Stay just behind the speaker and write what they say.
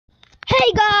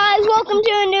Hey guys, welcome to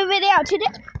a new video. Today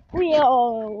we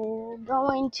are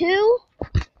going to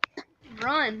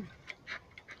run.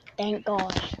 Thank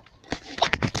God.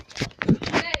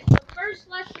 Okay, the first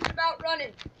lesson about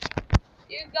running.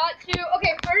 You've got to,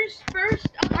 okay, first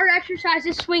our exercise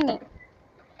is swinging.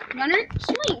 Runner,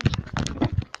 swing.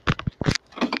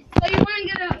 So you're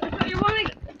gonna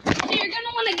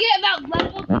want to get about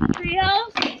level to the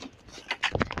treehouse.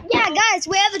 Yeah, guys,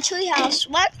 we have a treehouse.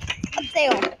 What? Up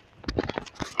there.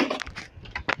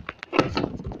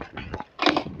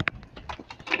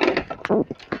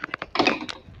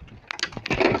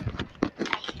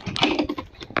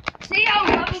 See how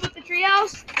we level with the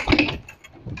treehouse?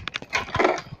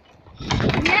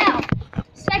 Now,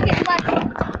 second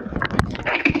lesson.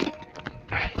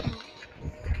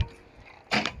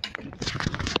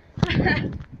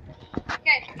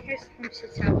 Okay, here's let me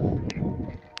sit down.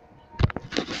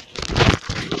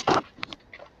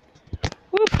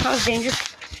 Whoop, that was dangerous.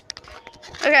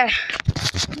 Okay.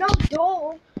 No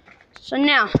door. So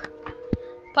now,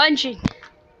 punching.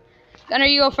 Gunner,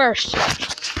 you go first.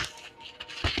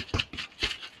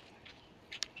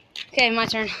 Okay, my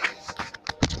turn.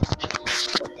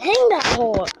 Dang that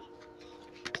hole.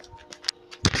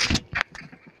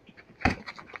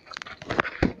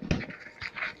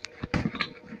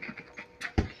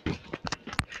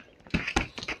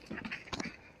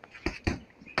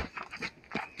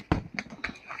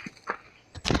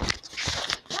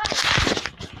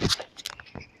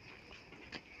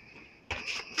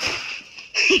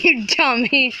 You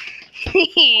dummy.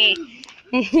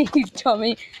 You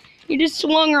dummy. You just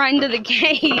swung right into the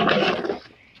cave.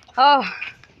 Oh.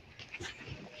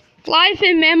 Life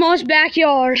in Mammo's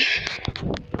backyard.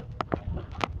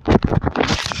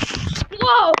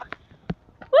 Whoa.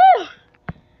 Woo.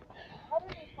 How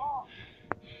did he fall?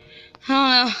 I don't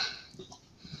know.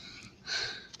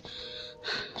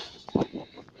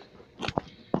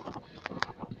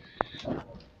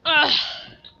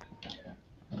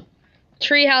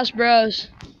 Treehouse bros.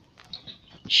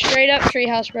 Straight up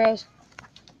treehouse bros.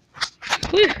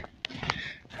 Woo.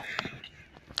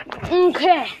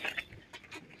 Okay.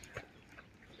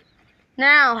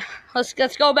 Now, let's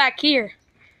go back here.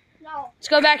 No. Let's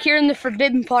go back here in the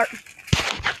forbidden part.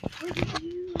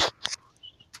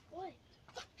 What?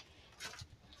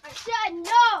 I said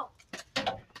no.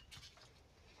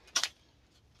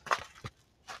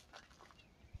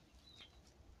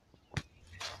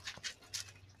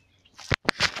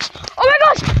 Oh my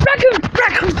gosh! Raccoon!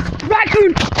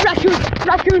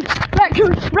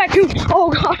 Oh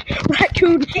god!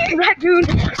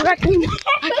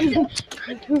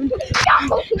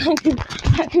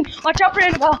 Raccoon! Watch out for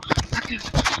Annabelle!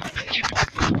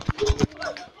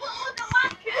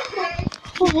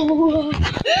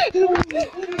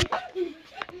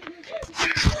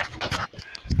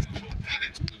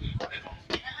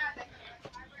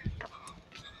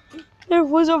 There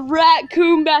was a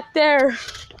raccoon back there.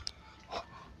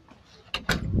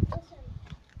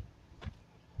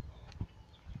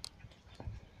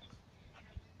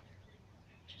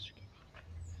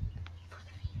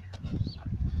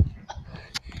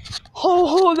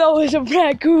 Oh, that was a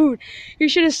raccoon. You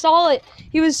should have saw it.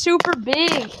 He was super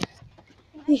big.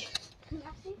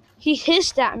 He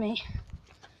hissed at me.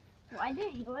 Why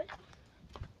did he do it?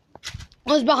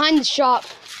 I was behind the shop.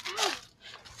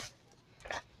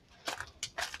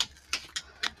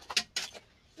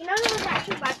 You know there was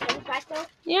actually raccoons back there?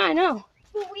 Yeah, I know.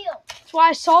 For real. That's why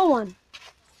I saw one.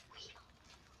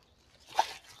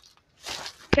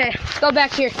 Okay, let's go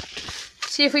back here.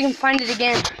 See if we can find it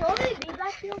again. Will they be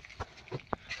back here?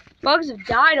 Bugs have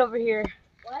died over here.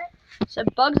 What? So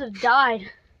bugs have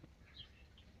died.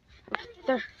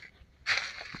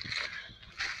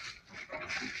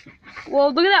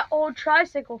 Well, look at that old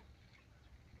tricycle.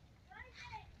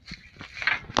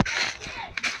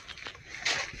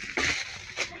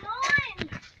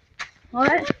 Come on.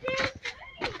 What?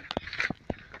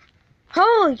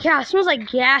 Holy cow, it smells like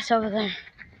gas over there.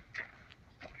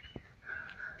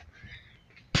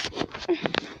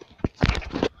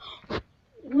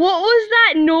 What was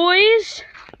that noise?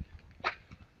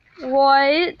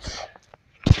 What?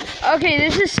 Okay,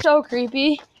 this is so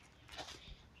creepy.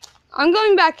 I'm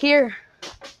going back here.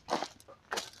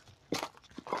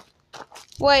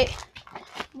 Wait.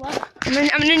 What? I'm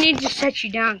gonna need to set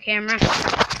you down, camera.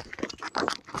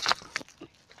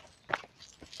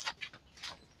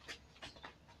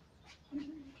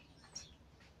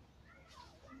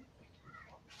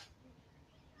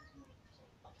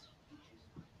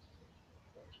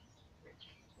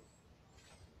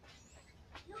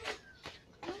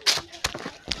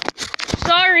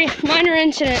 Sorry, minor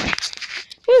incident.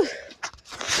 Whew.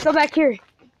 Go back here.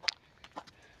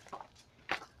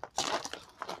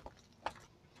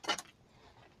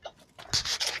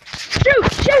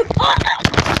 shoot!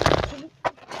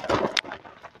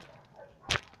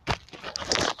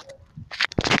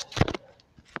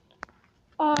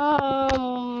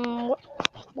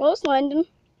 Where's Landon?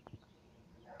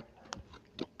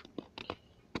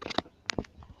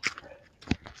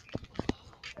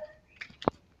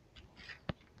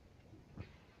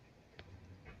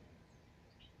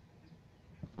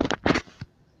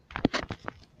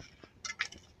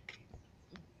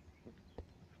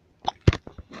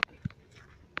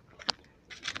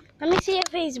 Let me see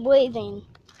if he's breathing.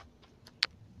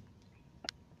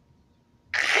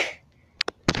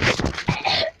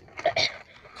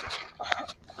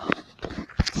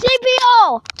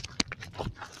 CPO!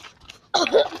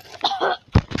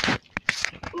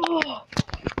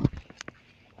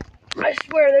 I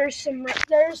swear there's some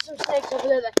snakes over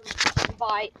there that can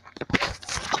bite.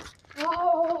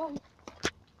 Oh.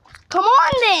 Come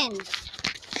on then!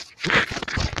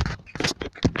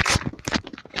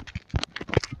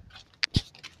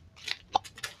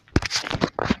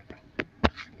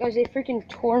 Guys, they freaking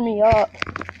tore me up.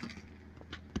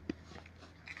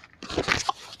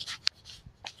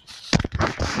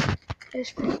 They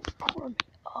just freaking tore me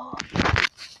up.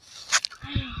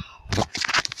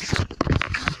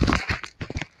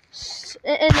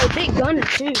 And a big gunner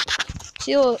too.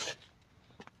 See a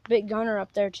big gunner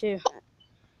up there too.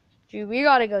 Dude, we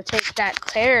gotta go take that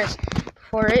clear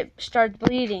before it starts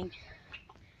bleeding.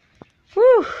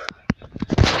 Whew.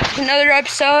 Another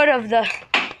episode of the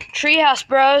Treehouse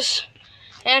Bros.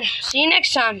 And see you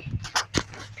next time.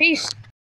 Peace.